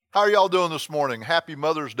How are y'all doing this morning? Happy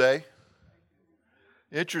Mother's Day.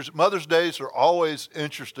 Mother's Days are always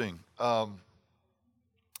interesting.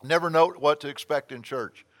 Never know what to expect in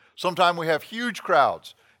church. Sometimes we have huge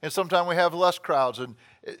crowds, and sometimes we have less crowds, and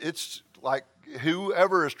it's like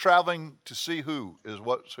whoever is traveling to see who is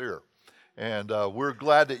what's here. And we're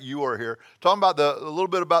glad that you are here. Talking about a little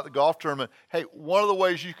bit about the golf tournament. Hey, one of the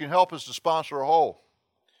ways you can help is to sponsor a hole.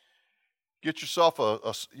 Get yourself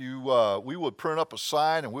we would print up a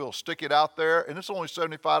sign and we'll stick it out there, and it's only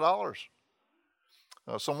 $75.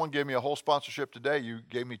 Someone gave me a whole sponsorship today. You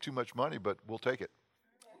gave me too much money, but we'll take it.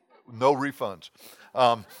 No refunds.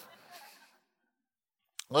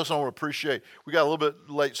 Listen, I appreciate, we got a little bit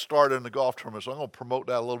late start in the golf tournament, so I'm going to promote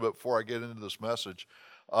that a little bit before I get into this message.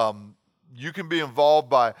 You can be involved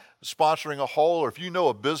by sponsoring a hole, or if you know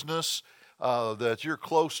a business that you're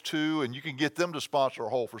close to, and you can get them to sponsor a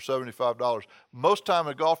hole for $75. Most time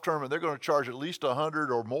in a golf tournament, they're going to charge at least $100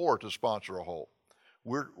 or more to sponsor a hole.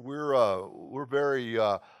 We're very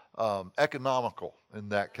economical in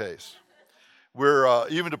that case. We're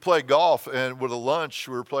even to play golf, and with a lunch,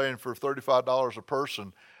 we're playing for $35 a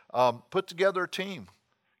person. Put together a team,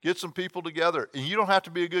 get some people together, and you don't have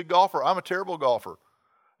to be a good golfer. I'm a terrible golfer,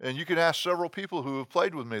 and you can ask several people who have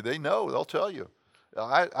played with me. They know. They'll tell you.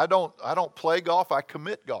 I don't play golf. I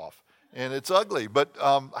commit golf, and it's ugly, but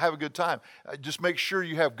I have a good time. Just make sure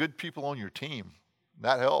you have good people on your team.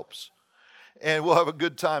 That helps, and we'll have a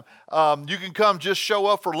good time. You can come just show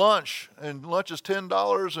up for lunch, and lunch is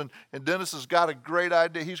 $10, and Dennis has got a great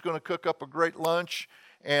idea. He's going to cook up a great lunch,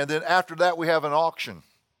 and then after that we have an auction.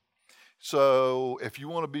 So if you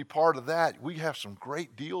want to be part of that, we have some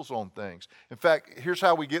great deals on things. In fact, here's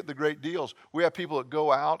how we get the great deals. We have people that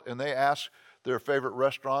go out and they ask their favorite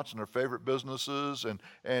restaurants and their favorite businesses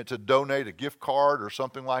and to donate a gift card or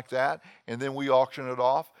something like that, and then we auction it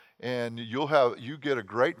off, and you get a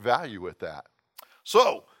great value with that.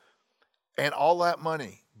 So, and all that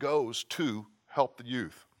money goes to help the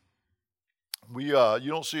youth. You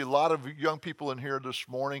don't see a lot of young people in here this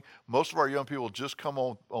morning. Most of our young people just come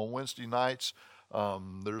on Wednesday nights.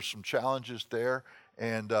 There's some challenges there,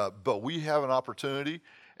 but we have an opportunity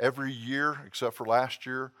every year, except for last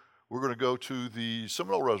year. We're going to go to the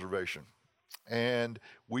Seminole Reservation, and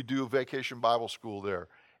we do a vacation Bible school there,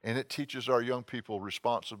 and it teaches our young people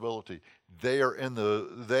responsibility. They are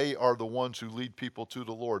the ones who lead people to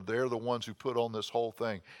the Lord. They're the ones who put on this whole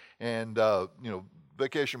thing, and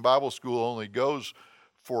vacation Bible school only goes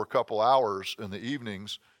for a couple hours in the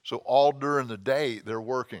evenings, so all during the day they're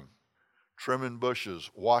working, trimming bushes,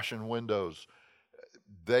 washing windows.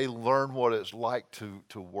 They learn what it's like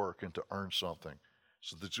to work and to earn something.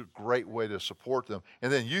 So that's a great way to support them.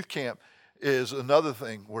 And then youth camp is another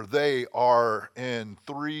thing where they are in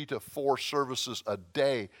 3 to 4 services a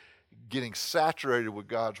day getting saturated with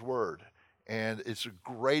God's word. And it's a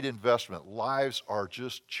great investment. Lives are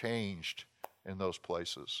just changed in those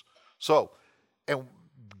places. So, and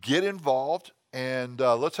get involved, and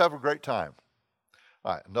let's have a great time.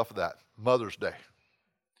 All right, enough of that. Mother's Day.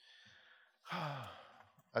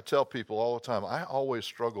 I tell people all the time, I always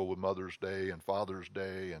struggle with Mother's Day and Father's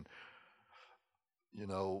Day and,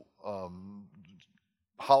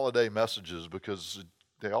 holiday messages because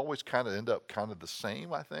they always kind of end up kind of the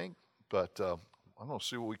same, I think. But I'm going to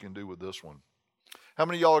see what we can do with this one. How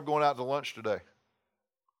many of y'all are going out to lunch today?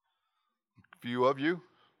 A few of you.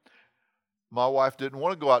 My wife didn't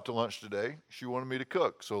want to go out to lunch today. She wanted me to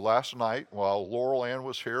cook. So last night, while Laurel Ann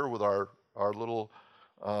was here with our little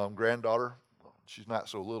granddaughter, she's not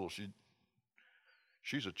so little.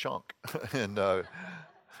 She's a chunk. And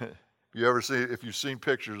if you've seen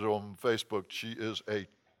pictures on Facebook, she is a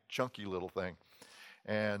chunky little thing.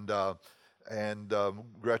 And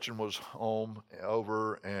Gretchen was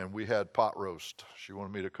over, and we had pot roast. She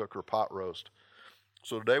wanted me to cook her pot roast.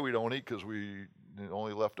 So today we don't eat because we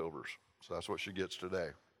only leftovers. So that's what she gets today.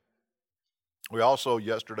 We also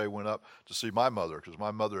yesterday went up to see my mother because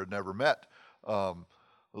my mother had never met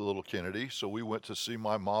little Kennedy. So we went to see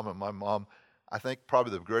my mom, and my mom, I think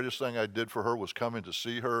probably the greatest thing I did for her was coming to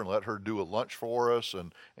see her and let her do a lunch for us,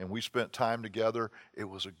 and we spent time together. It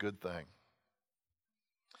was a good thing.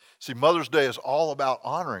 See, Mother's Day is all about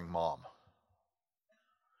honoring Mom.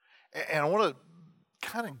 And I want to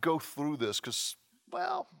kind of go through this because,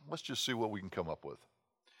 let's just see what we can come up with.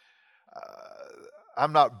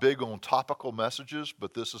 I'm not big on topical messages,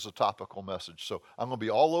 but this is a topical message. So I'm going to be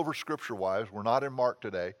all over scripture-wise. We're not in Mark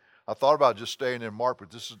today. I thought about just staying in Mark, but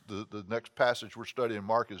this is the next passage we're studying in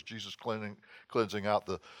Mark is Jesus cleansing out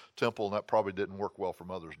the temple, and that probably didn't work well for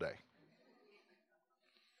Mother's Day.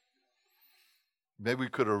 Maybe we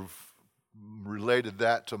could have related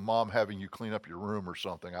that to mom having you clean up your room or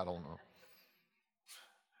something. I don't know.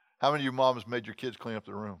 How many of you moms made your kids clean up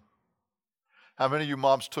their room? How many of you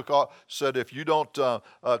moms said, if you don't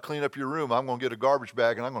clean up your room, I'm going to get a garbage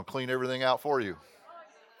bag and I'm going to clean everything out for you?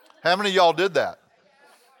 How many of y'all did that?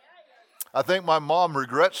 I think my mom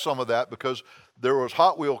regrets some of that because there was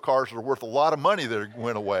Hot Wheel cars that are worth a lot of money that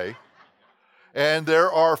went away. And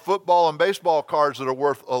there are football and baseball cards that are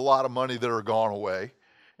worth a lot of money that are gone away.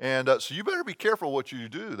 And so you better be careful what you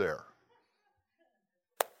do there.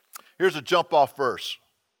 Here's a jump off verse.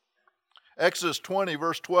 Exodus 20,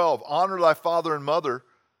 verse 12, honor thy father and mother,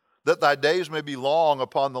 that thy days may be long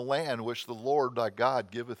upon the land which the Lord thy God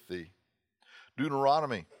giveth thee.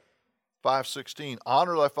 Deuteronomy 5:16,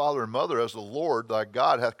 honor thy father and mother as the Lord thy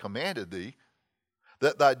God hath commanded thee,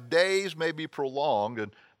 that thy days may be prolonged,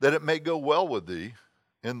 and that it may go well with thee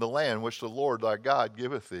in the land which the Lord thy God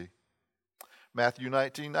giveth thee. Matthew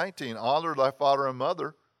 19:19, honor thy father and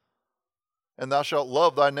mother, and thou shalt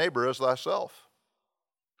love thy neighbor as thyself.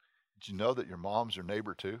 Did you know that your mom's your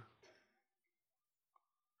neighbor too?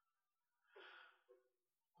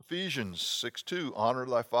 Ephesians 6:2, honor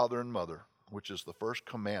thy father and mother, which is the first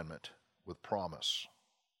commandment with promise.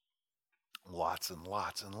 Lots and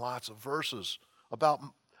lots and lots of verses about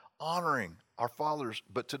honoring our fathers,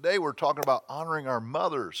 but today we're talking about honoring our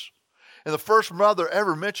mothers. And the first mother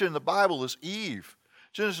ever mentioned in the Bible is Eve.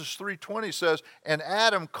 Genesis 3:20 says, and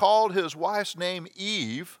Adam called his wife's name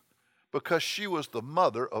Eve because she was the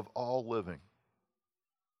mother of all living.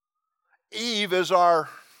 Eve is our,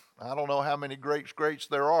 I don't know how many greats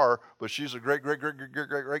there are, but she's a great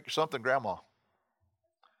something grandma.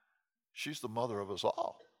 She's the mother of us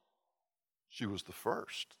all. She was the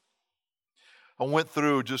first. I went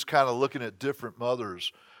through just kind of looking at different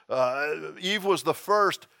mothers. Eve was the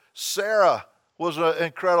first. Sarah was an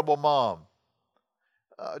incredible mom.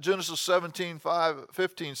 Genesis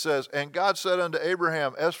 17:15 says, and God said unto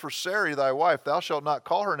Abraham, as for Sarai thy wife, thou shalt not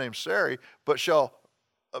call her name Sarai, but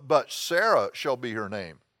Sarah shall be her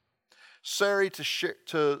name. Sarai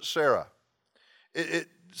to Sarah.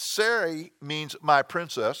 Sarai means my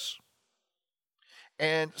princess,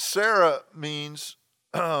 and Sarah means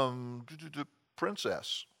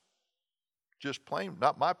princess. Just plain,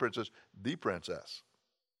 not my princess, the princess.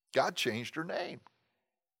 God changed her name.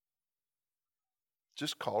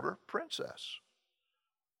 Just called her princess.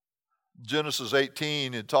 Genesis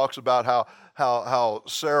 18, it talks about how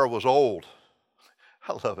Sarah was old.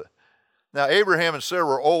 I love it. Now Abraham and Sarah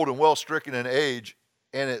were old and well stricken in age,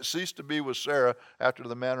 and it ceased to be with Sarah after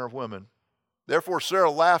the manner of women. Therefore Sarah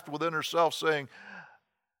laughed within herself, saying,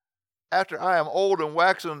 after I am old and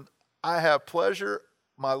waxen, I have pleasure,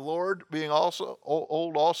 my Lord being also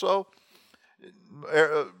old also.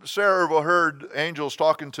 Sarah overheard angels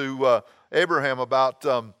talking to Abraham about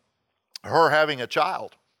her having a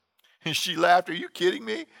child. And she laughed, are you kidding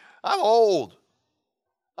me? I'm old.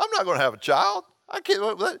 I'm not going to have a child. I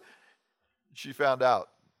can't. She found out.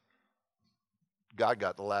 God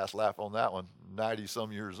got the last laugh on that one.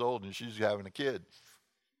 90-some years old, and she's having a kid.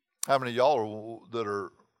 How many of y'all that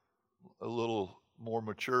are a little more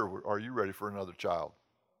mature, are you ready for another child?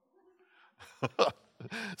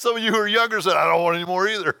 Some of you who are younger said, I don't want any more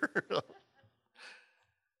either.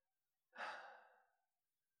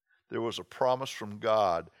 There was a promise from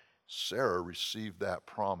God. Sarah received that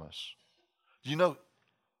promise. You know,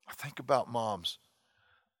 I think about moms.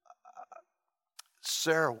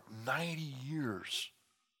 Sarah, 90 years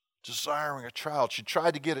desiring a child. She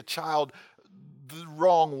tried to get a child the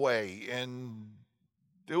wrong way, and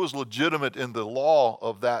it was legitimate in the law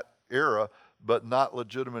of that era, but not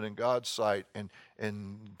legitimate in God's sight.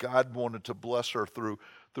 And God wanted to bless her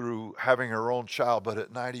through having her own child. But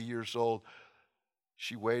at 90 years old,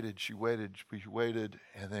 she waited,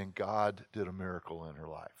 and then God did a miracle in her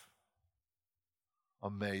life.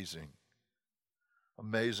 Amazing.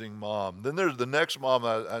 Amazing mom. Then there's the next mom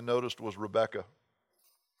I noticed was Rebecca.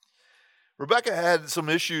 Rebecca had some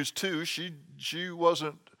issues too. She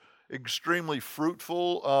wasn't extremely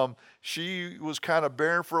fruitful. She was kind of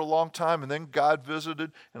barren for a long time, and then God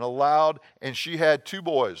visited and allowed, and she had two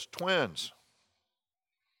boys, twins.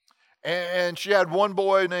 And she had one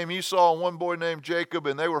boy named Esau and one boy named Jacob,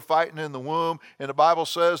 and they were fighting in the womb. And the Bible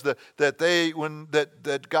says that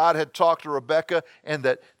God had talked to Rebekah, and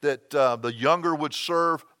that the younger would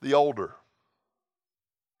serve the older.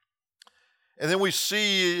 And then we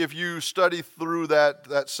see, if you study through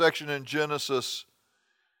that section in Genesis,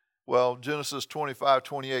 well, Genesis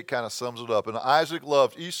 25:28 kind of sums it up. And Isaac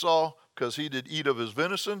loved Esau because he did eat of his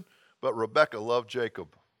venison, but Rebekah loved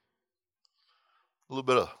Jacob. A little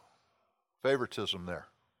bit of favoritism there.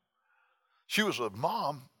 She was a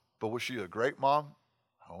mom, But was she a great mom?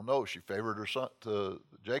 I don't know. She favored her son to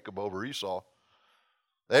Jacob over Esau.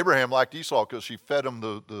 Abraham liked Esau because she fed him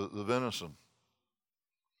the venison.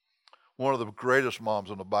 One of the greatest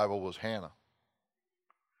moms in the Bible was Hannah.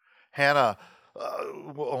 Hannah,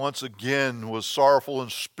 once again, was sorrowful in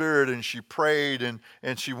spirit, and she prayed,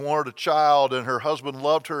 and she wanted a child, and her husband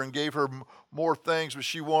loved her and gave her more things, but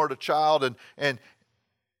she wanted a child, and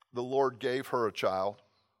the Lord gave her a child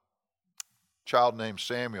named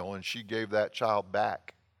Samuel, and she gave that child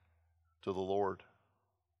back to the Lord.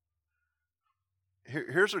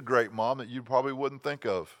 Here's a great mom that you probably wouldn't think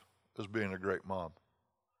of as being a great mom.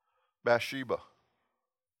 Bathsheba.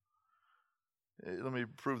 Let me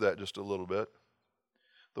prove that just a little bit.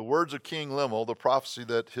 The words of King Lemuel, the prophecy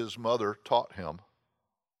that his mother taught him.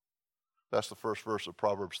 That's the first verse of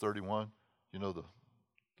Proverbs 31. You know, the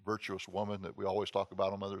virtuous woman that we always talk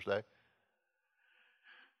about on Mother's Day.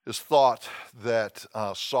 It's thought that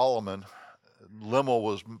Solomon, Lemuel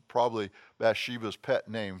was probably Bathsheba's pet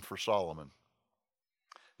name for Solomon.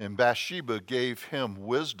 And Bathsheba gave him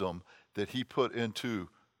wisdom that he put into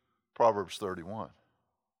Proverbs 31.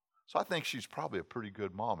 So I think she's probably a pretty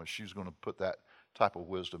good mom if she's going to put that type of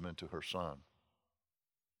wisdom into her son.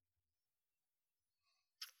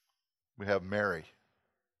 We have Mary,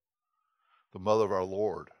 the mother of our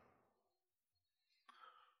Lord.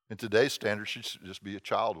 In today's standards, she should just be a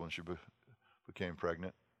child when she became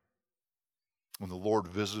pregnant. When the Lord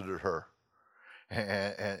visited her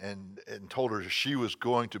and told her she was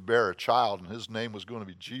going to bear a child and his name was going to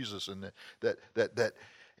be Jesus, and that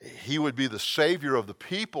he would be the Savior of the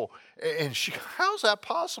people. And she, how's that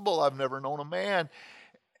possible? I've never known a man.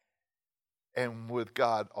 And with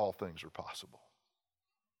God, all things are possible.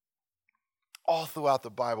 All throughout the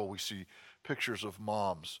Bible, we see pictures of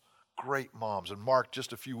moms, great moms. And Mark,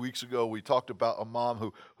 just a few weeks ago, we talked about a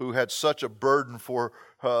mom who had such a burden for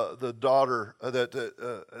the daughter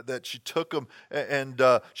that she took him. And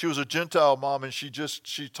she was a Gentile mom, and she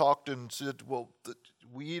talked and said, well,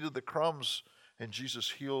 we eat of the crumbs. And Jesus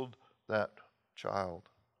healed that child.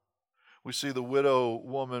 We see the widow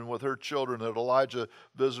woman with her children that Elijah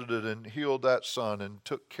visited and healed that son and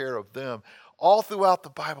took care of them. All throughout the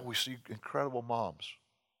Bible, we see incredible moms.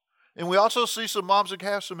 And we also see some moms that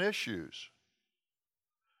have some issues.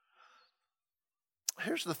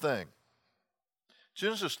 Here's the thing.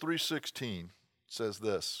 Genesis 3:16 says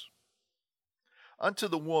this. Unto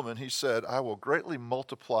the woman he said, I will greatly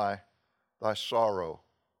multiply thy sorrow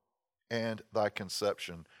and thy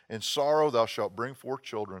conception. In sorrow thou shalt bring forth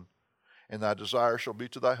children, and thy desire shall be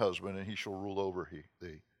to thy husband, and he shall rule over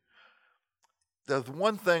thee. The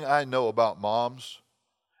one thing I know about moms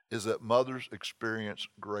is that mothers experience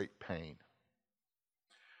great pain.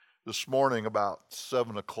 This morning about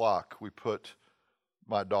 7 o'clock, we put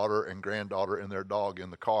my daughter and granddaughter and their dog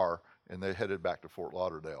in the car, and they headed back to Fort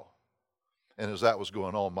Lauderdale. And as that was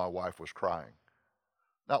going on, my wife was crying.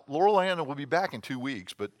 Now, Laurel Ann will be back in 2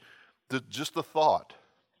 weeks, but just the thought,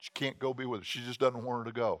 she can't go be with her. She just doesn't want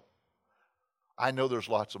her to go. I know there's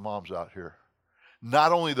lots of moms out here.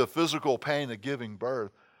 Not only the physical pain of giving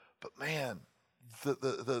birth, but man,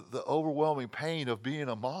 the overwhelming pain of being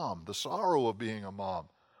a mom, the sorrow of being a mom.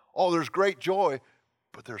 Oh, there's great joy,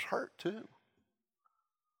 but there's hurt too.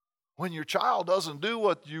 When your child doesn't do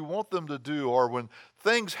what you want them to do, or when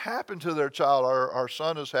things happen to their child. Our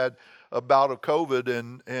son has had a bout of COVID,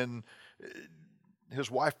 and his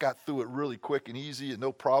wife got through it really quick and easy and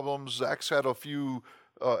no problems. Zach's had a few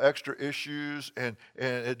extra issues, and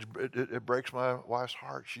it breaks my wife's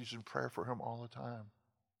heart. She's in prayer for him all the time.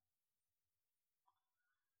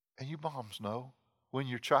 And you moms know when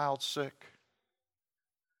your child's sick,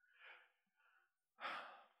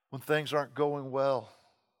 when things aren't going well,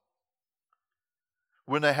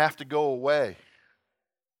 when they have to go away,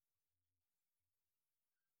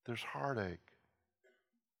 there's heartache.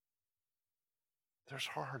 There's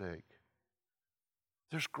heartache.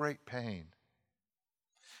 There's great pain.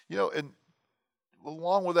 You know, and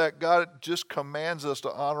along with that, God just commands us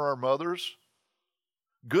to honor our mothers,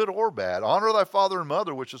 good or bad. Honor thy father and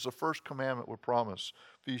mother, which is the first commandment we promise,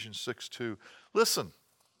 Ephesians 6:2. Listen,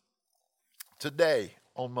 today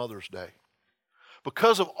on Mother's Day,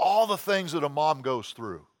 because of all the things that a mom goes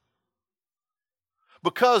through,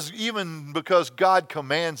 because God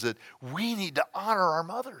commands it, we need to honor our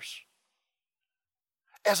mothers.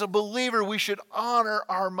 As a believer, we should honor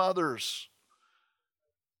our mothers.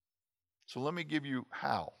 So let me give you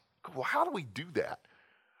how. Well, how do we do that?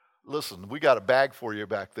 Listen, we got a bag for you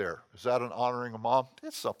back there. Is that an honoring a mom?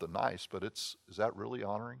 It's something nice, but is that really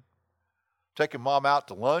honoring? Taking mom out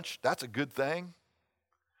to lunch, that's a good thing.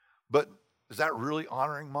 But is that really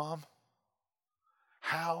honoring mom?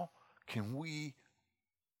 How can we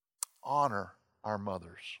honor our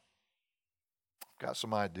mothers? I've got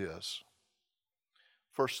some ideas.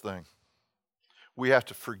 First thing, we have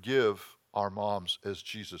to forgive our moms as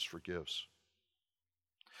Jesus forgives.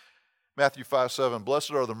 Matthew 5:7,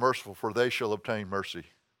 blessed are the merciful, for they shall obtain mercy.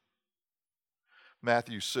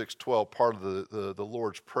 Matthew 6:12, part of the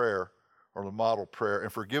Lord's Prayer, or the model prayer,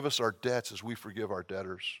 and forgive us our debts as we forgive our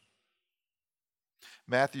debtors.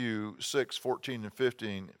 Matthew 6:14 and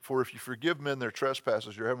 15, for if you forgive men their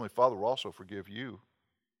trespasses, your heavenly Father will also forgive you.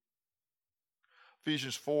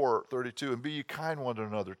 Ephesians 4:32, and be ye kind one to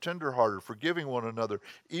another, tenderhearted, forgiving one another,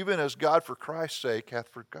 even as God for Christ's sake hath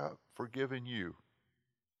forgiven you.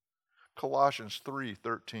 Colossians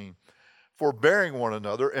 3:13, forbearing one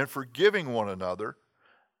another and forgiving one another,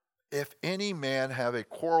 if any man have a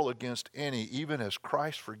quarrel against any, even as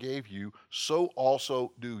Christ forgave you, so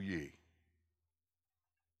also do ye.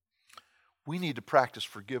 We need to practice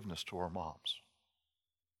forgiveness to our moms.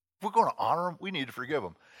 If we're going to honor them, we need to forgive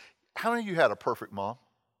them. How many of you had a perfect mom?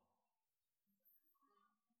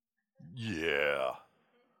 Yeah.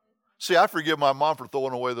 See, I forgive my mom for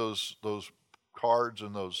throwing away those cards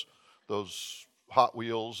and those Hot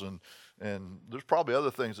Wheels and there's probably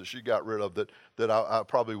other things that she got rid of that I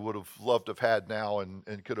probably would have loved to have had now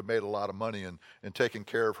and could have made a lot of money and taken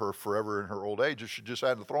care of her forever in her old age if she just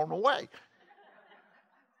hadn't thrown them away.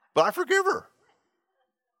 But I forgive her.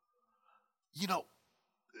 You know,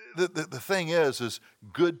 the thing is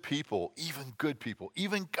good people, even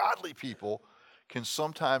godly people can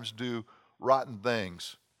sometimes do rotten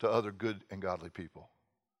things to other good and godly people.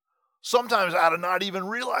 Sometimes out of not even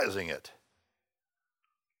realizing it.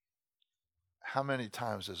 How many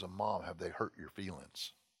times as a mom have they hurt your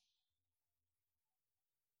feelings?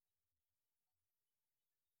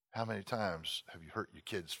 How many times have you hurt your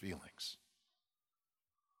kids' feelings?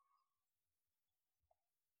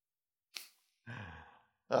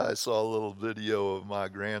 I saw a little video of my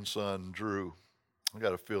grandson, Drew. I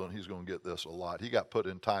got a feeling he's going to get this a lot. He got put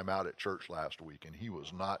in timeout at church last week, and he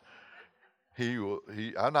was not,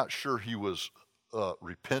 I'm not sure he was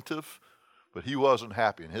repentive, but he wasn't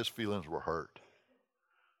happy, and his feelings were hurt.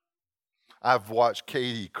 I've watched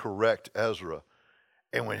Katie correct Ezra,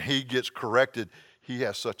 and when he gets corrected, he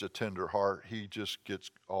has such a tender heart. He just gets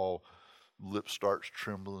all, lips starts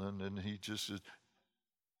trembling, and he just is,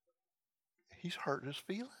 he's hurt his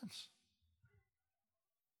feelings.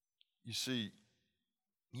 You see,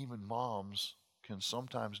 even moms can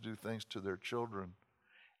sometimes do things to their children,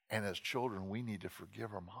 and as children, we need to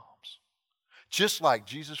forgive our moms, just like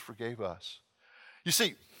Jesus forgave us. You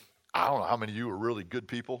see, I don't know how many of you are really good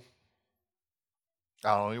people.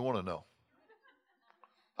 I don't even want to know.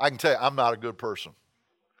 I can tell you, I'm not a good person.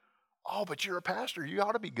 Oh, but you're a pastor. You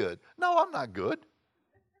ought to be good. No, I'm not good.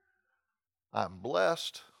 I'm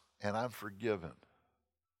blessed and I'm forgiven,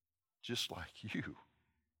 just like you.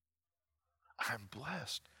 I'm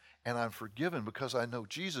blessed and I'm forgiven because I know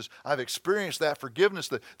Jesus. I've experienced that forgiveness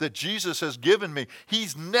that Jesus has given me.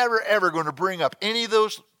 He's never, ever going to bring up any of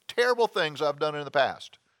those terrible things I've done in the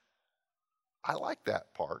past. I like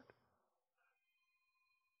that part.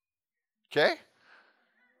 Okay?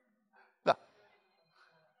 Now,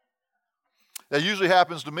 that usually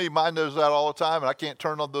happens to me. Mine does that all the time, and I can't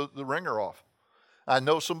turn on the ringer off. I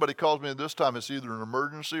know somebody calls me at this time, it's either an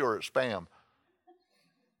emergency or it's spam.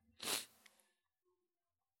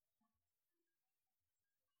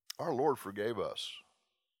 Our Lord forgave us.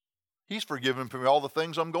 He's forgiven me all the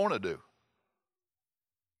things I'm going to do.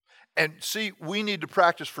 And see, we need to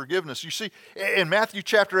practice forgiveness. You see, in Matthew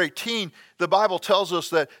chapter 18, the Bible tells us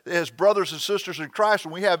that as brothers and sisters in Christ,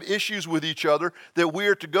 when we have issues with each other, that we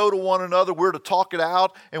are to go to one another, we're to talk it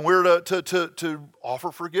out, and we're to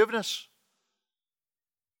offer forgiveness.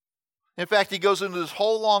 In fact, he goes into this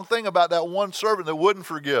whole long thing about that one servant that wouldn't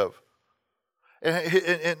forgive.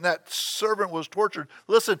 And that servant was tortured.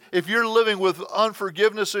 Listen, if you're living with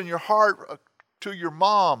unforgiveness in your heart to your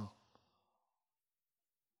mom,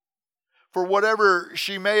 for whatever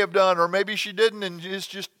she may have done, or maybe she didn't, and it's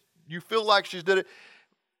just you feel like she did it,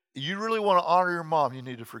 you really want to honor your mom, you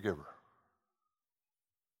need to forgive her.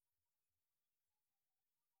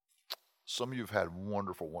 Some of you have had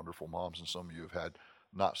wonderful, wonderful moms, and some of you have had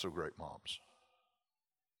not so great moms.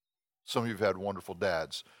 Some of you have had wonderful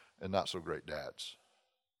dads and not so great dads.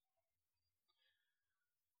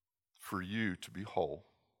 For you to be whole,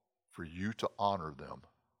 for you to honor them,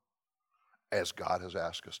 as God has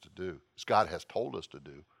asked us to do, as God has told us to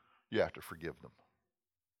do, you have to forgive them.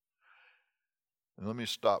 And let me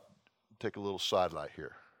stop, take a little sidelight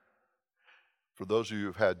here. For those of you who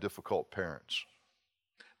have had difficult parents,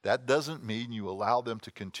 That doesn't mean you allow them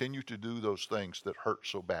to continue to do those things that hurt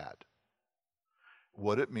so bad.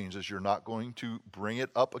 What it means is you're not going to bring it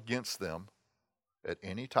up against them at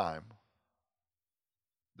any time.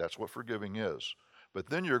 That's what forgiving is. But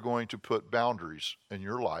then you're going to put boundaries in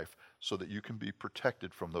your life so that you can be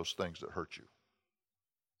protected from those things that hurt you.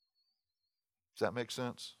 Does that make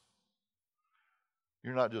sense?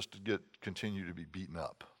 You're not just to continue to be beaten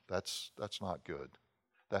up. That's not good.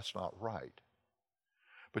 That's not right.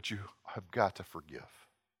 But you have got to forgive.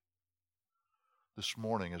 This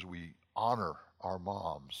morning, as we honor our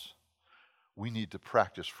moms, we need to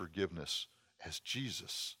practice forgiveness as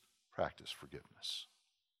Jesus practiced forgiveness.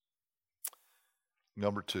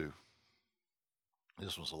 Number 2,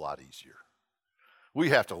 this one's a lot easier. We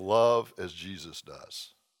have to love as Jesus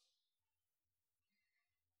does.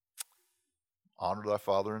 Honor thy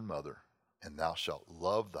father and mother, and thou shalt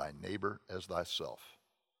love thy neighbor as thyself.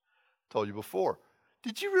 Told you before.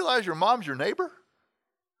 Did you realize your mom's your neighbor?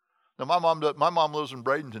 Now my mom lives in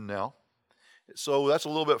Bradenton now, so that's a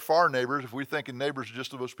little bit far neighbors. If we're thinking neighbors are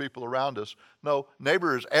just those people around us, no,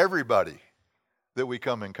 neighbor is everybody that we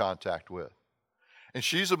come in contact with. And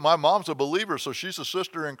my mom's a believer, so she's a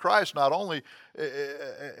sister in Christ. Not only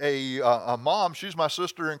a mom, she's my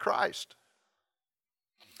sister in Christ.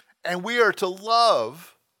 And we are to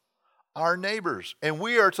love our neighbors, and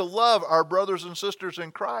we are to love our brothers and sisters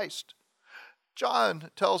in Christ. John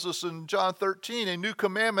tells us in John 13, a new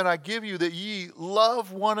commandment I give you, that ye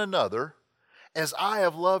love one another as I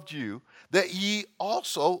have loved you, that ye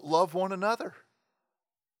also love one another.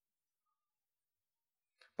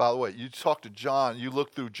 By the way, you talk to John, you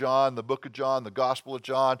look through John, the book of John, the gospel of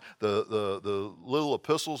John, the little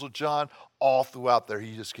epistles of John, all throughout there,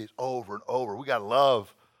 he just keeps over and over. We got to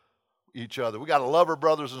love each other. We got to love our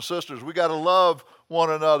brothers and sisters. We got to love one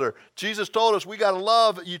another. Jesus told us we got to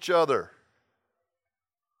love each other.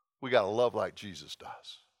 We got to love like Jesus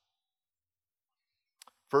does.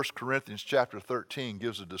 1 Corinthians chapter 13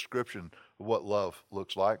 gives a description of what love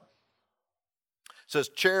looks like. It says,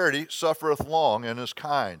 charity suffereth long and is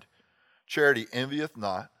kind. Charity envieth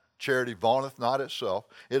not. Charity vaunteth not itself.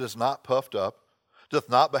 It is not puffed up. Doth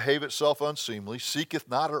not behave itself unseemly. Seeketh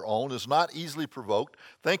not her own. Is not easily provoked.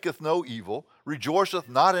 Thinketh no evil. Rejoiceth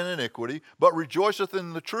not in iniquity, but rejoiceth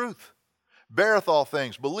in the truth. Beareth all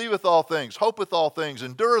things. Believeth all things. Hopeth all things.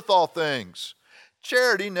 Endureth all things.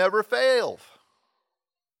 Charity never faileth.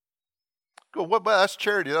 Go, what? That's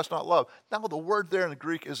charity. That's not love. Now, the word there in the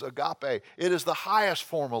Greek is agape. It is the highest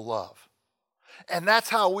form of love. And that's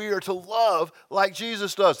how we are to love like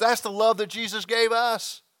Jesus does. That's the love that Jesus gave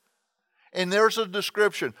us. And there's a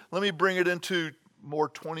description. Let me bring it into more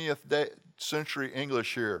 20th century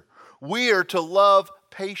English here. We are to love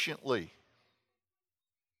patiently.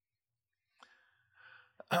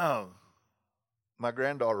 My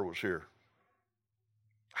granddaughter was here.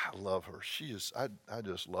 I love her. I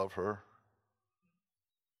just love her.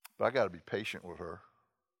 But I got to be patient with her.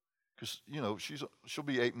 Because, she'll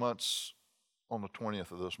be 8 months on the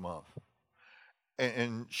 20th of this month.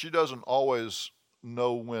 And she doesn't always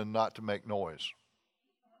know when not to make noise.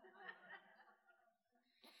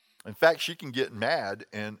 In fact, she can get mad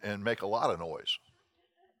and make a lot of noise.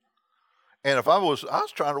 And if I was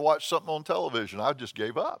trying to watch something on television, I just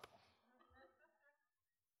gave up.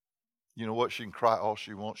 You know what? She can cry all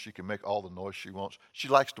she wants. She can make all the noise she wants. She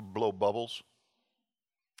likes to blow bubbles.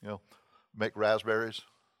 Make raspberries.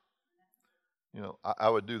 I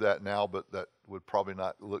would do that now, but that would probably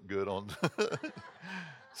not look good on.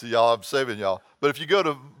 See, y'all, I'm saving y'all. But if you go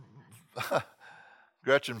to,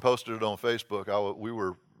 Gretchen posted it on Facebook. We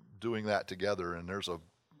were doing that together, and there's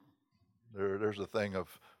a thing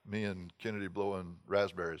of me and Kennedy blowing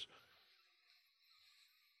raspberries.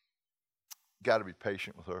 Got to be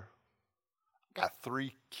patient with her. Got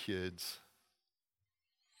 3 kids.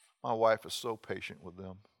 My wife is so patient with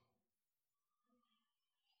them.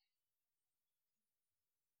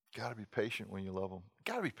 Got to be patient when you love them.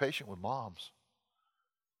 Got to be patient with moms.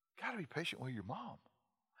 Got to be patient with your mom.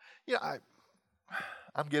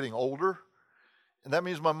 I'm getting older, and that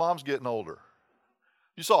means my mom's getting older.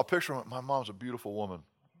 You saw a picture of my mom's a beautiful woman.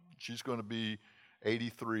 She's going to be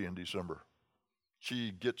 83 in December.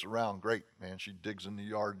 She gets around great, man. She digs in the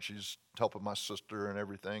yard, and she's helping my sister and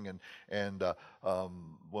everything. And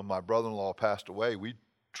when my brother-in-law passed away, we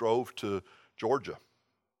drove to Georgia.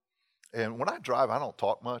 And when I drive, I don't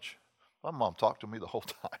talk much. My mom talked to me the whole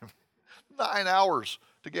time. 9 hours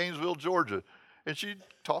to Gainesville, Georgia. And she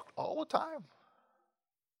talked all the time.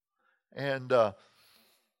 And, I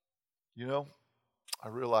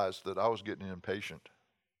realized that I was getting impatient.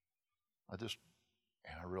 I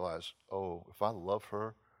realized, if I love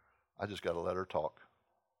her, I just got to let her talk.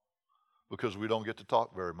 because we don't get to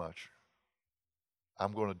talk very much.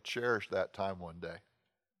 I'm going to cherish that time one day.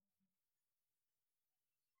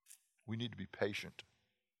 We need to be patient.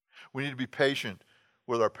 We need to be patient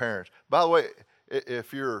with our parents. By the way,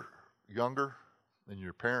 if you're younger and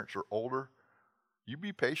your parents are older, you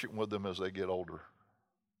be patient with them as they get older.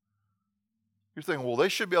 You're thinking, well, they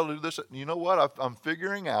should be able to do this. You know what? I'm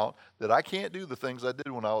figuring out that I can't do the things I did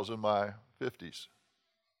when I was in my 50s.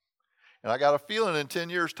 And I got a feeling in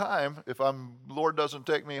 10 years' time, if Lord doesn't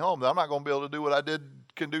take me home, that I'm not going to be able to do what I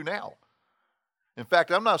can do now. In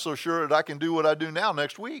fact, I'm not so sure that I can do what I do now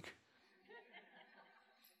next week.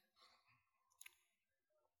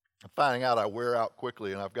 I'm finding out I wear out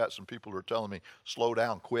quickly, and I've got some people who are telling me, slow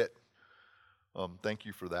down, quit. Thank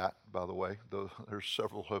you for that, by the way. There's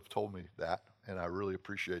several who have told me that, and I really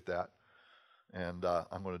appreciate that. And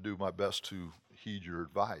I'm going to do my best to heed your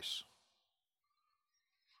advice.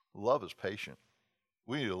 Love is patient.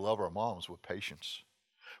 We need to love our moms with patience.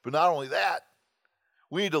 But not only that,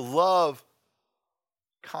 we need to love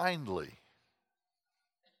kindly.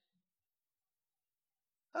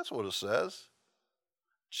 That's what it says.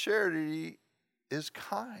 Charity is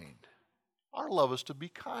kind. Our love is to be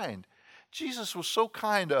kind. Jesus was so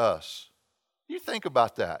kind to us. You think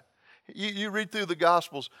about that. You read through the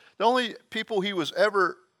Gospels. The only people he was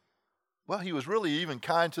really even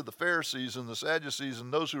kind to the Pharisees and the Sadducees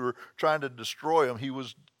and those who were trying to destroy him.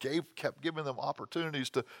 He kept giving them opportunities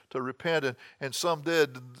to repent, and some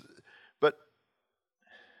did. But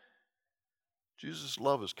Jesus'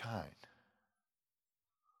 love is kind.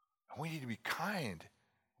 And we need to be kind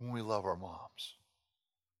when we love our moms.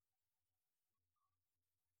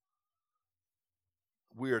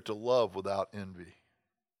 We are to love without envy.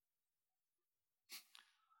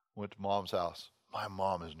 Went to Mom's house. My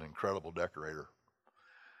mom is an incredible decorator.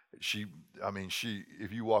 If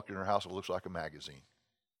you walk in her house, it looks like a magazine.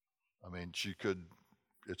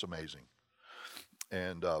 It's amazing.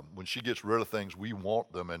 And when she gets rid of things, we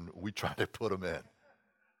want them and we try to put them in.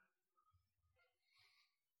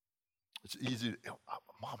 It's easy.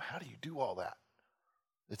 Mom, how do you do all that?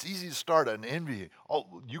 It's easy to start an envy.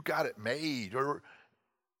 Oh, you got it made. Or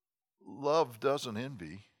love doesn't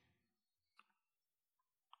envy.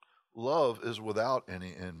 Love is without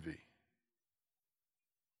any envy.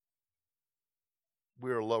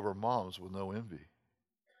 We are to love our moms with no envy.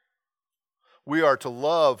 We are to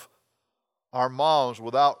love our moms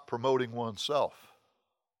without promoting oneself.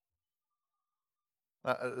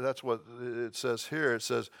 That's what it says here. It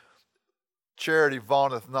says, charity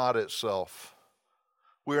vaunteth not itself.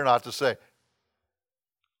 We are not to say,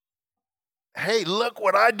 hey, look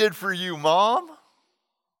what I did for you, Mom.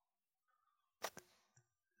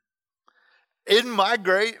 Isn't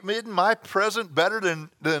my present better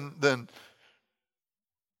than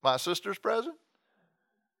my sister's present?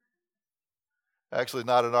 Actually,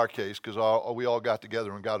 not in our case, because we all got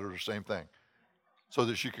together and got her the same thing so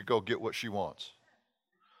that she could go get what she wants.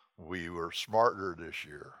 We were smarter this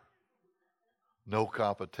year. No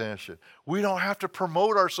competition. We don't have to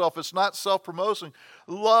promote ourselves. It's not self-promoting.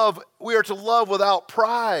 We are to love without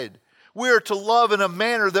pride. We are to love in a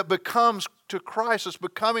manner that becomes to Christ. It's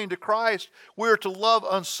becoming to Christ. We are to love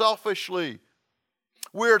unselfishly.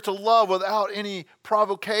 We are to love without any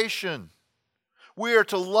provocation. We are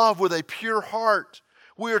to love with a pure heart.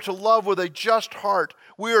 We are to love with a just heart.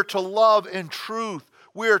 We are to love in truth.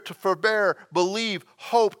 We are to forbear, believe,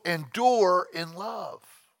 hope, endure in love.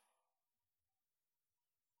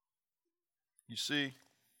 You see,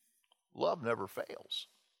 love never fails.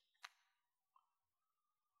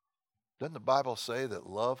 Doesn't the Bible say that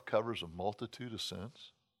love covers a multitude of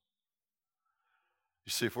sins?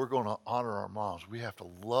 You see, if we're going to honor our moms, we have to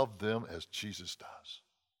love them as Jesus does.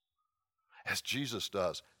 As Jesus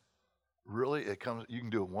does. Really, you can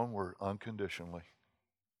do it one word, unconditionally.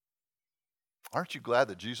 Aren't you glad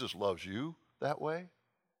that Jesus loves you that way?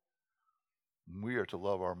 We are to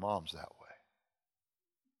love our moms that way.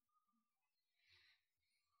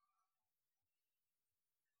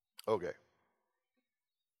 Okay.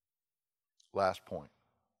 Last point.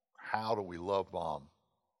 How do we love Mom?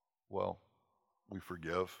 Well, we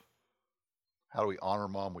forgive. How do we honor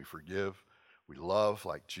Mom? We forgive. We love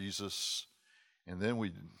like Jesus. And then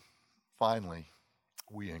we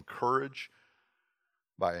encourage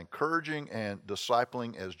by encouraging and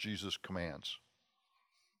discipling as Jesus commands.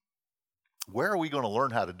 Where are we going to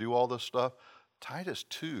learn how to do all this stuff? Titus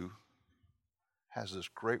 2 has this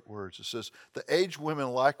great words. It says, the aged women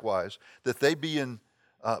likewise, that they be in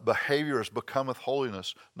behavior as becometh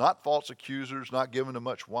holiness, not false accusers, not given to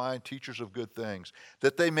much wine, teachers of good things,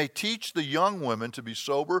 that they may teach the young women to be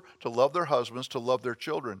sober, to love their husbands, to love their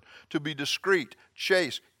children, to be discreet,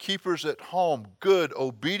 chaste, keepers at home, good,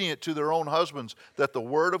 obedient to their own husbands, that the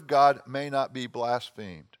word of God may not be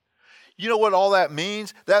blasphemed. You know what all that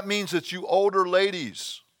means? That means that you older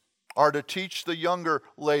ladies are to teach the younger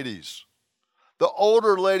ladies. The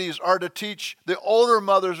older ladies are to teach, the older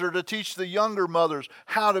mothers are to teach the younger mothers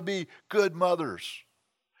how to be good mothers.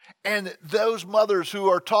 And those mothers who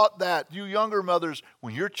are taught that, you younger mothers,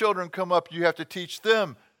 when your children come up, you have to teach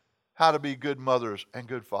them how to be good mothers and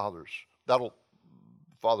good fathers. The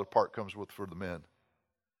father part comes with for the men.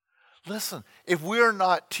 Listen, if we're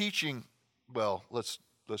not teaching, well, let's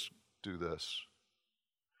do this.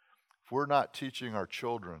 If we're not teaching our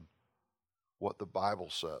children what the Bible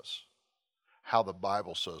says, how the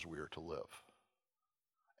Bible says we are to live.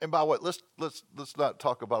 And by the way, let's not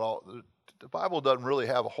talk about all. The Bible doesn't really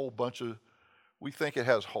have a whole bunch of. We think it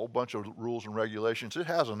has a whole bunch of rules and regulations. It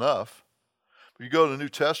has enough. But you go to the New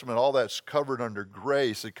Testament, all that's covered under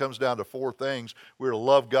grace. It comes down to 4 things: we're to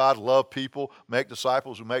love God, love people, make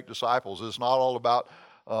disciples who make disciples. It's not all about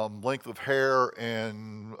length of hair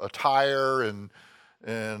and attire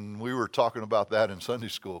and we were talking about that in Sunday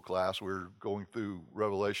school class. We were going through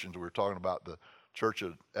Revelations. We were talking about the church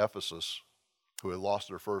at Ephesus who had lost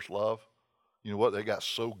their first love. You know what? They got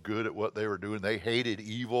so good at what they were doing. They hated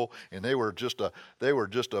evil, and they were just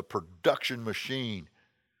a production machine.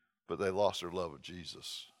 But they lost their love of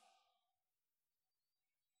Jesus.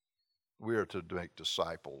 We are to make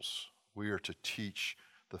disciples. We are to teach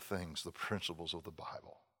the things, the principles of the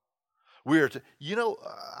Bible. We are to,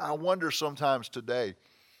 I wonder sometimes today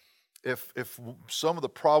if some of the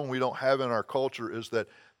problem we don't have in our culture is that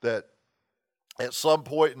at some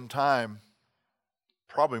point in time,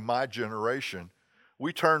 probably my generation,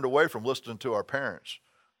 we turned away from listening to our parents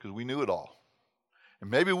because we knew it all.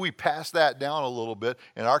 And maybe we passed that down a little bit,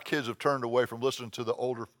 and our kids have turned away from listening to the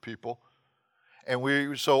older people.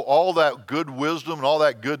 And so all that good wisdom and all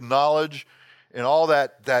that good knowledge and all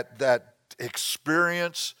that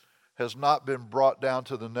experience has not been brought down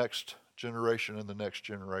to the next generation and the next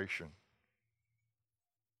generation.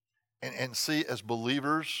 And see, as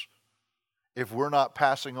believers, if we're not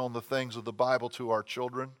passing on the things of the Bible to our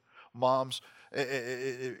children, moms,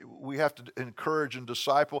 we have to encourage and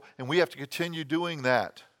disciple, and we have to continue doing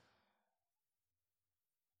that.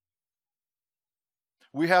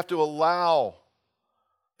 We have to allow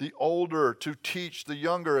the older to teach the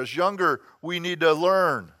younger. As younger, we need to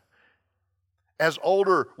learn. As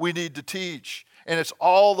older, we need to teach. And it's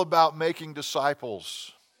all about making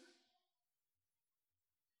disciples.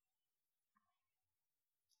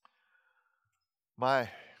 My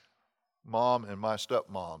mom and my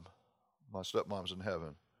stepmom's in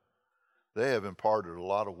heaven, they have imparted a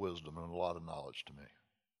lot of wisdom and a lot of knowledge to me.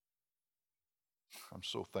 I'm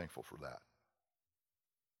so thankful for that.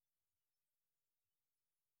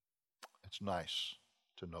 It's nice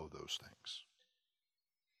to know those things.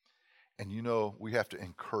 And we have to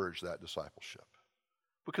encourage that discipleship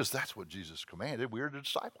because that's what Jesus commanded. We are to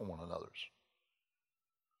disciple one another.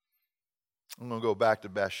 I'm going to go back to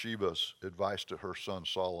Bathsheba's advice to her son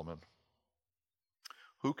Solomon.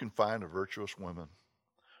 Who can find a virtuous woman?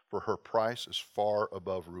 For her price is far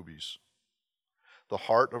above rubies. The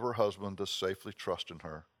heart of her husband does safely trust in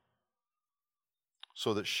her,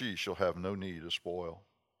 so that she shall have no need of spoil.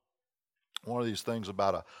 One of these things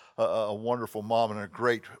about a wonderful mom and a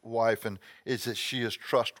great wife is that she is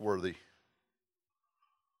trustworthy.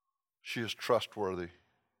 She is trustworthy.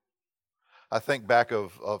 I think back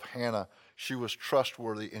of Hannah. She was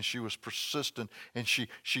trustworthy and she was persistent and she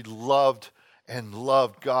loved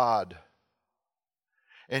God.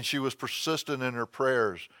 And she was persistent in her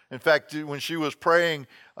prayers. In fact, when she was praying,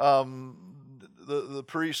 the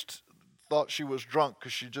priest thought she was drunk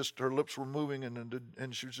because her lips were moving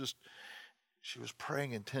and she was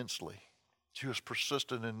praying intensely. She was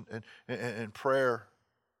persistent in prayer.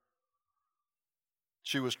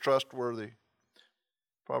 She was trustworthy.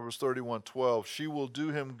 Proverbs 31:12, she will do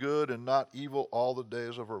him good and not evil all the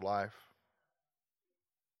days of her life.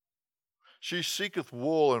 She seeketh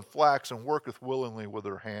wool and flax and worketh willingly with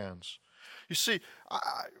her hands. You see,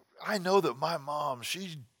 I know that my mom,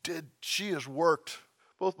 she has worked.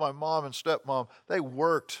 Both my mom and stepmom, they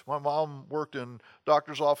worked. My mom worked in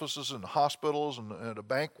doctor's offices and hospitals and at a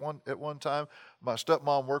bank at one time. My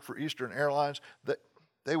stepmom worked for Eastern Airlines.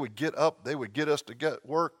 They would get up. They would get us to get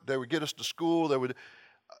work. They would get us to school.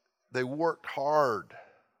 They worked hard.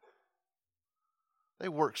 They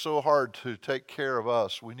worked so hard to take care of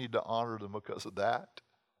us. We need to honor them because of that.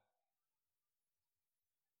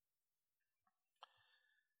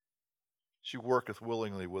 She worketh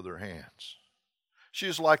willingly with her hands. She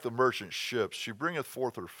is like the merchant ships. She bringeth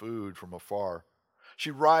forth her food from afar.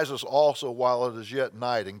 She riseth also while it is yet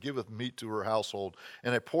night, and giveth meat to her household,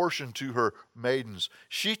 and a portion to her maidens.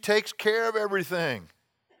 She takes care of everything.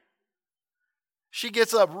 She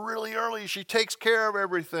gets up really early. She takes care of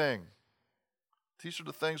everything. These are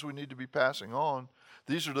the things we need to be passing on.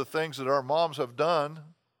 These are the things that our moms have done.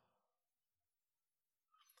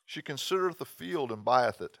 She considereth the field and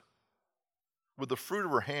buyeth it. With the fruit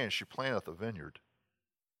of her hands she planteth a vineyard.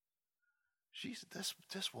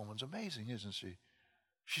 This woman's amazing, isn't she?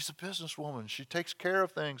 She's a businesswoman. She takes care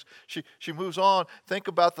of things. She moves on. Think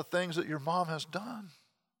about the things that your mom has done.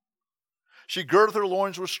 She girdeth her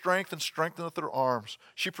loins with strength and strengtheneth her arms.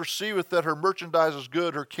 She perceiveth that her merchandise is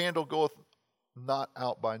good. Her candle goeth not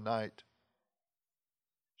out by night.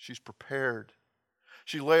 She's prepared.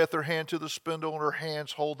 She layeth her hand to the spindle, and her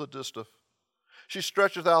hands hold the distaff. She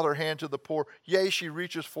stretcheth out her hand to the poor. Yea, she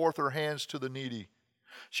reacheth forth her hands to the needy.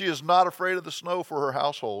 She is not afraid of the snow for her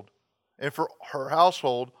household, and for her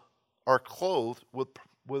household are clothed with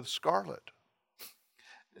scarlet.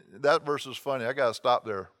 That verse is funny. I got to stop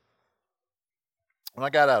there. When I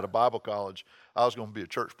got out of Bible college, I was going to be a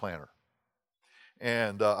church planter.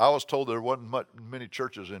 And I was told there wasn't many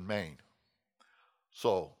churches in Maine.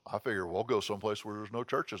 So I figured, we'll go someplace where there's no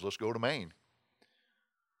churches. Let's go to Maine.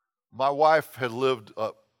 My wife had lived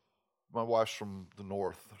up. My wife's from the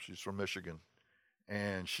north. She's from Michigan.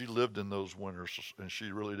 And she lived in those winters, and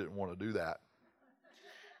she really didn't want to do that.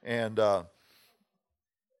 And I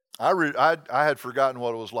had forgotten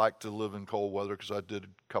what it was like to live in cold weather because I did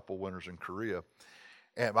a couple winters in Korea.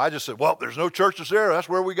 And I just said, well, there's no churches there. That's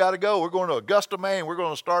where we got to go. We're going to Augusta, Maine. We're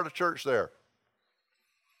going to start a church there.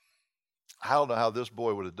 I don't know how this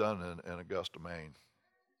boy would have done in Augusta, Maine.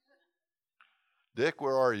 Dick,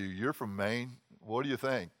 where are you? You're from Maine. What do you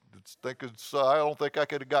think? I don't think I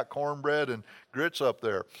could have got cornbread and grits up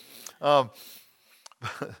there. But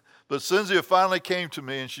Cynthia finally came to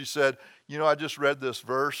me and she said, I just read this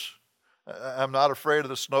verse. I'm not afraid of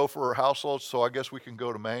the snow for her household, so I guess we can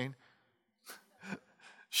go to Maine.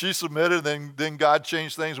 She submitted, then God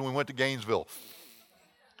changed things and we went to Gainesville.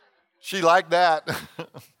 She liked that.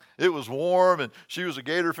 It was warm and she was a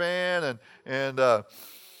Gator fan and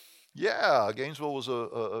Gainesville was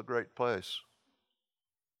a great place.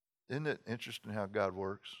 Isn't it interesting how God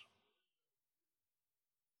works?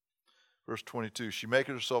 Verse 22, she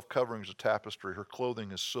maketh herself coverings of tapestry. Her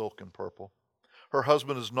clothing is silk and purple. Her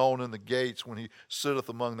husband is known in the gates when he sitteth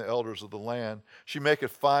among the elders of the land. She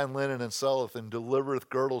maketh fine linen and selleth, and delivereth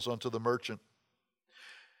girdles unto the merchant.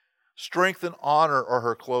 Strength and honor are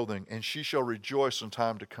her clothing, and she shall rejoice in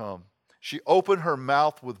time to come. She opened her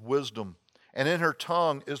mouth with wisdom, and in her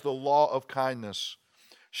tongue is the law of kindness.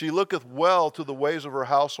 She looketh well to the ways of her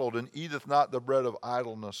household, and eateth not the bread of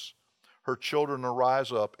idleness. Her children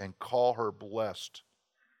arise up and call her blessed.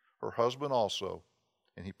 Her husband also,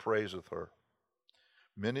 and he praiseth her.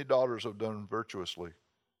 Many daughters have done virtuously,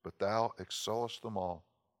 but thou excellest them all.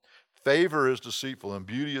 Favor is deceitful, and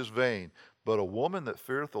beauty is vain, but a woman that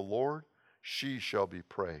feareth the Lord, she shall be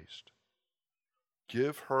praised.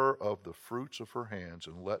 Give her of the fruits of her hands,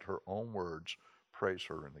 and let her own words praise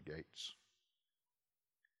her in the gates.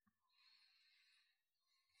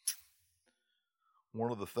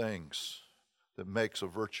 One of the things that makes a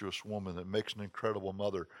virtuous woman, that makes an incredible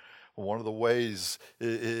mother, one of the ways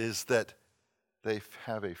is that they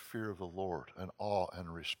have a fear of the Lord, an awe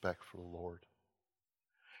and respect for the Lord.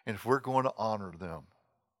 And if we're going to honor them,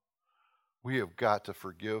 we have got to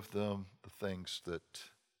forgive them the things that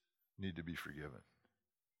need to be forgiven.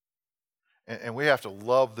 And we have to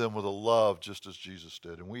love them with a love just as Jesus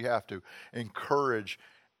did. And we have to encourage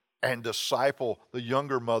and disciple the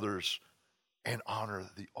younger mothers and honor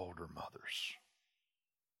the older mothers.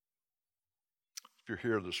 If you're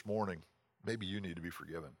here this morning, maybe you need to be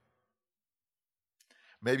forgiven.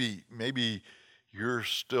 Maybe you're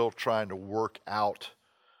still trying to work out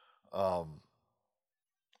a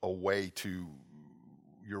way to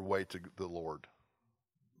your way to the Lord.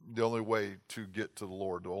 The only way to get to the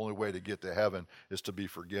Lord, the only way to get to heaven is to be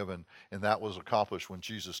forgiven. And that was accomplished when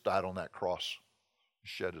Jesus died on that cross,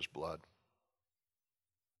 shed his blood.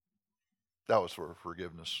 That was for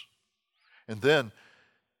forgiveness. And then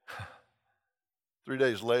 3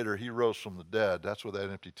 days later, he rose from the dead. That's what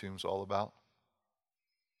that empty tomb's all about.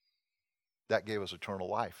 That gave us eternal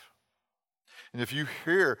life. And if you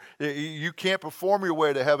hear, you can't perform your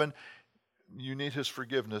way to heaven, you need his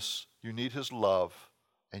forgiveness, you need his love,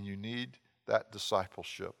 and you need that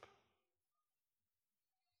discipleship.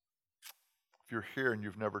 If you're here and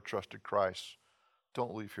you've never trusted Christ,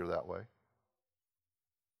 don't leave here that way.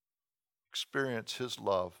 experience His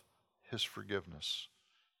love, His forgiveness.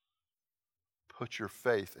 Put your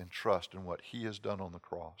faith and trust in what He has done on the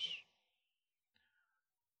cross.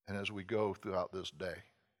 And as we go throughout this day,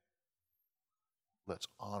 let's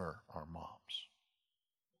honor our moms.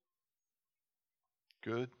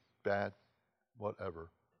 Good, bad,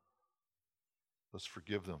 whatever. Let's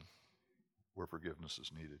forgive them where forgiveness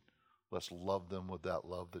is needed. Let's love them with that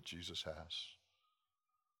love that Jesus has.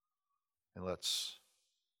 And let's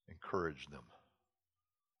encourage them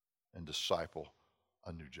and disciple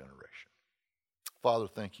a new generation. Father,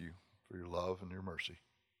 thank you for your love and your mercy.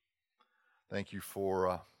 Thank you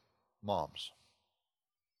for moms.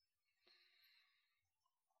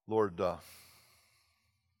 Lord,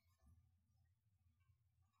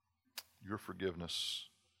 your forgiveness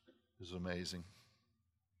is amazing.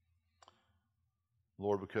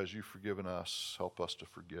 Lord, because you've forgiven us, help us to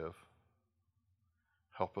forgive.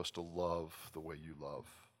 Help us to love the way you love.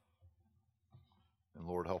 And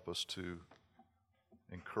Lord, help us to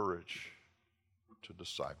encourage, to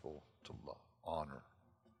disciple, to love, honor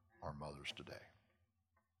our mothers today.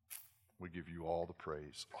 We give you all the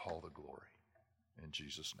praise, all the glory. In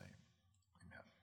Jesus' name.